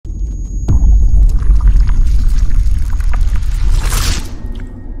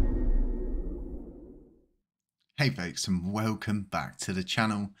Hey folks, and welcome back to the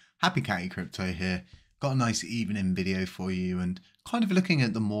channel. Happy Catty Crypto here. Got a nice evening video for you and kind of looking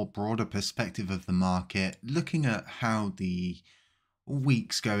at the more broader perspective of the market, looking at how the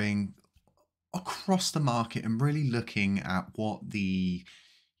week's going across the market and really looking at what the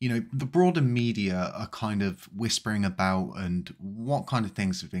broader media are kind of whispering about and what kind of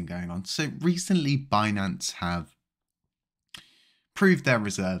things have been going on. So recently Binance have proved their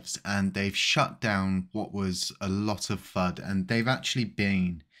reserves and they've shut down what was a lot of FUD, and they've actually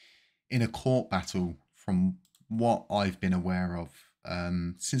been in a court battle from what I've been aware of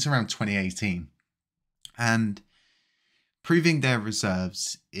since around 2018. And proving their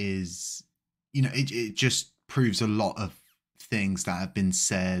reserves is, it just proves a lot of things that have been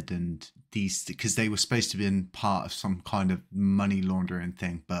said, and these, because they were supposed to be part of some kind of money laundering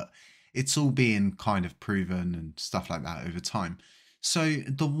thing, but it's all being kind of proven and stuff like that over time. So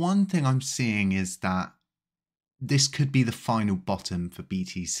the one thing I'm seeing is that this could be the final bottom for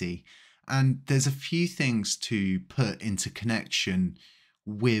BTC. And there's a few things to put into connection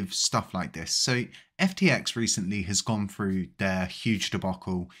with stuff like this. So FTX recently has gone through their huge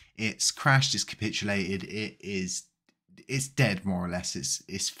debacle. It's crashed, it's capitulated, it's dead more or less.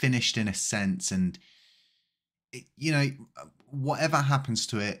 It's finished in a sense, and whatever happens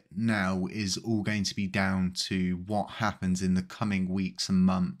to it now is all going to be down to what happens in the coming weeks and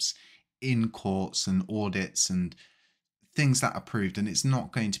months in courts and audits and things that are proved. And it's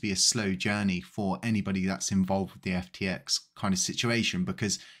not going to be a slow journey for anybody that's involved with the FTX kind of situation,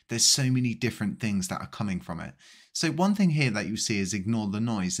 because there's so many different things that are coming from it. So one thing here that you see is ignore the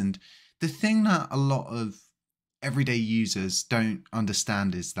noise. And the thing that a lot of everyday users don't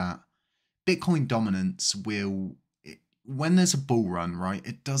understand is that Bitcoin dominance will, when there's a bull run, right,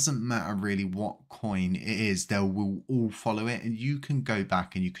 it doesn't matter really what coin it is, they will all follow it. And you can go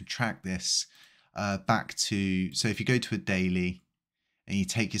back and you can track this back to, so if you go to a daily and you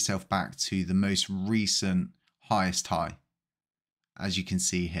take yourself back to the most recent highest high, as you can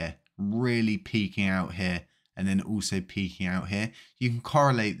see here, really peaking out here and then also peaking out here. You can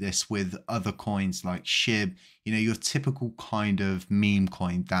correlate this with other coins like SHIB, your typical kind of meme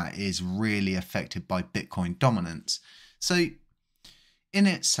coin that is really affected by Bitcoin dominance. So in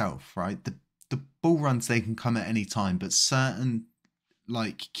itself, right, the bull runs, they can come at any time, but certain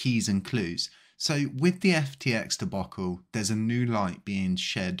like keys and clues. So with the FTX debacle, there's a new light being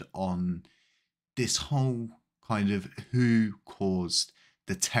shed on this whole kind of who caused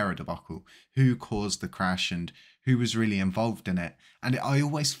the Terra debacle, who caused the crash, and who was really involved in it. And I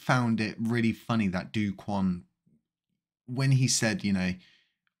always found it really funny that Do Kwon, when he said,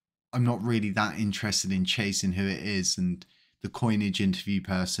 I'm not really that interested in chasing who it is, and the coinage interview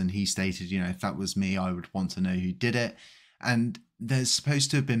person, he stated, if that was me, I would want to know who did it. And there's supposed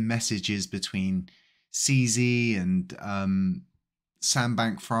to have been messages between CZ and Sam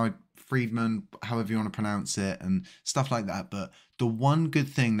Bankman-Friedman, however you want to pronounce it, and stuff like that. But the one good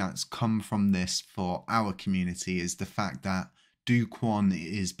thing that's come from this for our community is the fact that Do Kwon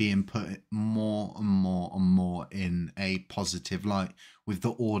is being put more and more and more in a positive light with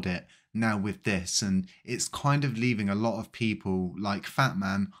the audit now with this, and it's kind of leaving a lot of people like Fat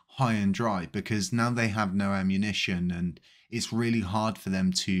Man high and dry, because now they have no ammunition and it's really hard for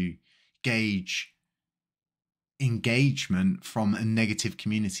them to gauge engagement from a negative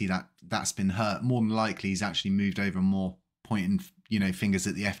community that's been hurt. More than likely he's actually moved over more, pointing fingers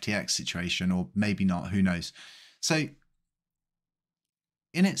at the FTX situation, or maybe not, who knows. So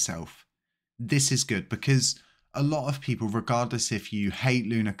in itself, this is good, because a lot of people, regardless if you hate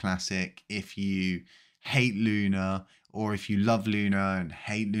Luna Classic, if you hate Luna, or if you love Luna and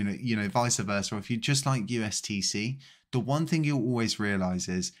hate Luna, vice versa, or if you just like USTC, the one thing you'll always realize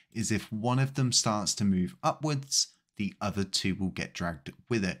is if one of them starts to move upwards, the other two will get dragged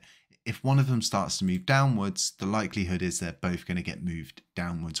with it. If one of them starts to move downwards, the likelihood is they're both going to get moved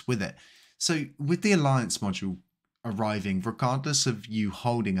downwards with it. So with the Alliance module arriving, regardless of you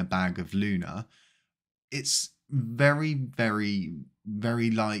holding a bag of Luna, it's very, very,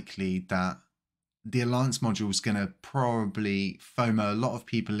 very likely that the Alliance module is going to probably FOMO a lot of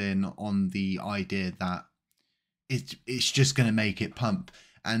people in on the idea that it's just going to make it pump.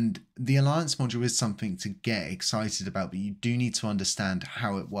 And the Alliance module is something to get excited about, but you do need to understand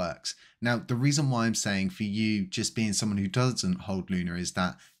how it works. Now, the reason why I'm saying for you, just being someone who doesn't hold Luna, is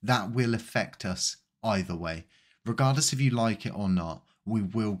that will affect us either way. Regardless if you like it or not, we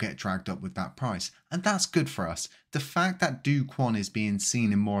will get dragged up with that price. And that's good for us. The fact that Do Kwon is being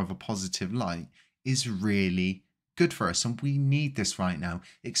seen in more of a positive light is really good for us. And we need this right now,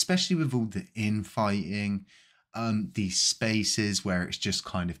 especially with all the infighting, these spaces where it's just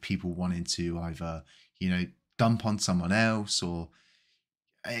kind of people wanting to either, dump on someone else, or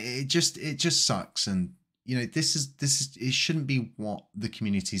it just sucks. And this is it shouldn't be what the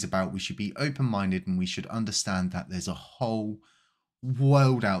community is about. We should be open-minded, and we should understand that there's a whole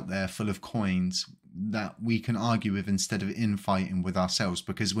world out there full of coins that we can argue with instead of infighting with ourselves,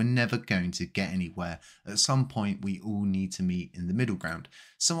 because we're never going to get anywhere. At some point we all need to meet in the middle ground.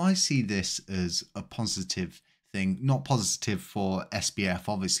 So I see this as a positive thing, not positive for SBF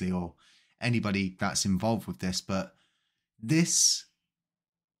obviously, or anybody that's involved with this, but this,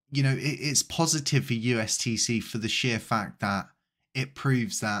 it's positive for USTC for the sheer fact that it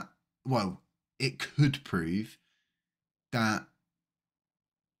proves that, well, it could prove that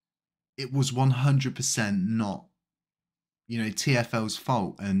it was 100% not, TFL's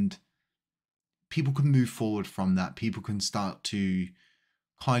fault, and people can move forward from that. People can start to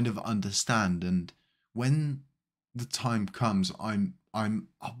kind of understand, and when the time comes, I'm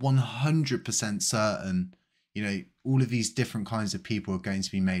 100% certain, all of these different kinds of people are going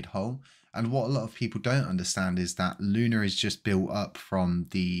to be made whole. And what a lot of people don't understand is that Luna is just built up from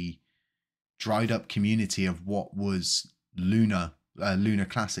the dried up community of what was Luna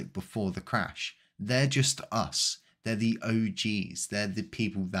Classic before the crash. They're just us. They're the OGs. They're the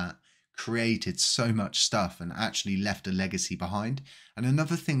people that created so much stuff and actually left a legacy behind. And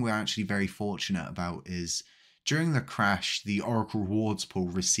another thing we're actually very fortunate about is during the crash, the Oracle rewards pool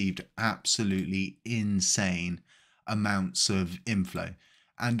received absolutely insane amounts of inflow.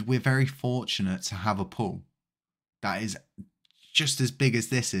 And we're very fortunate to have a pool that is just as big as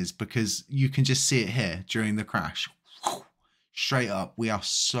this is, because you can just see it here during the crash. Straight up, we are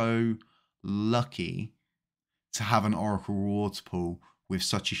so lucky to have an Oracle rewards pool with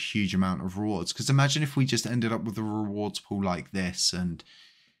such a huge amount of rewards. Because imagine if we just ended up with a rewards pool like this, and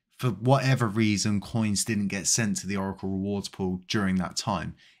for whatever reason coins didn't get sent to the Oracle rewards pool during that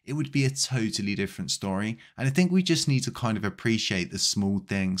time, it would be a totally different story. And I think we just need to kind of appreciate the small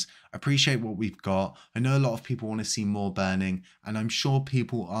things, appreciate what we've got. I know a lot of people want to see more burning, and I'm sure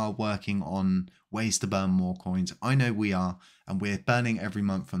people are working on ways to burn more coins. I know we are, and we're burning every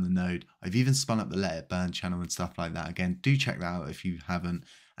month on the node. I've even spun up the Let It Burn channel and stuff like that. Again, do check that out if you haven't.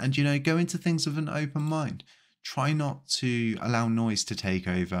 And, go into things with an open mind. Try not to allow noise to take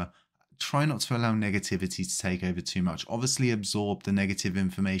over. Try not to allow negativity to take over too much. Obviously absorb the negative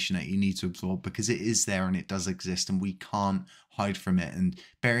information that you need to absorb, because it is there and it does exist and we can't hide from it. And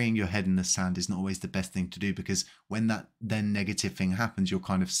burying your head in the sand is not always the best thing to do, because when that then negative thing happens, you're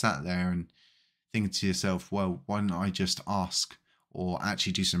kind of sat there and thinking to yourself, well, why don't I just ask or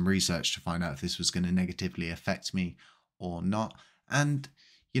actually do some research to find out if this was going to negatively affect me or not. And,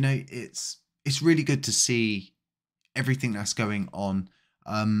 it's really good to see everything that's going on.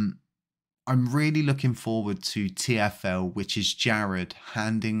 I'm really looking forward to TFL, which is Jared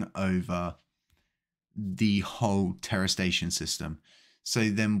handing over the whole Terra Station system. So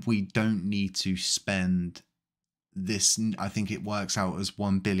then we don't need to spend this, I think it works out as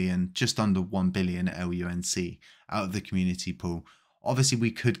 1 billion, just under 1 billion LUNC out of the community pool. Obviously,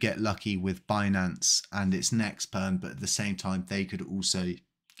 we could get lucky with Binance and its next burn, but at the same time, they could also,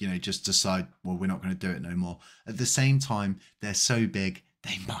 just decide, well, we're not going to do it no more. At the same time, they're so big,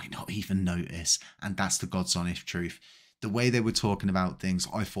 they might not even notice. And that's the God's honest truth. The way they were talking about things,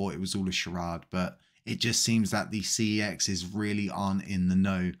 I thought it was all a charade, but it just seems that the CEXs really aren't in the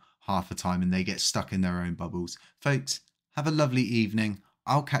know half the time, and they get stuck in their own bubbles. Folks, have a lovely evening.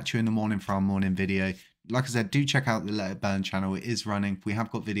 I'll catch you in the morning for our morning video. Like I said, do check out the Let It Burn channel. It is running. We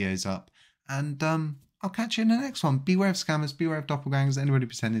have got videos up. And I'll catch you in the next one. Beware of scammers, beware of doppelgangers, anybody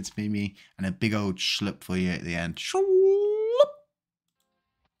pretending to be me, and a big old schlup for you at the end.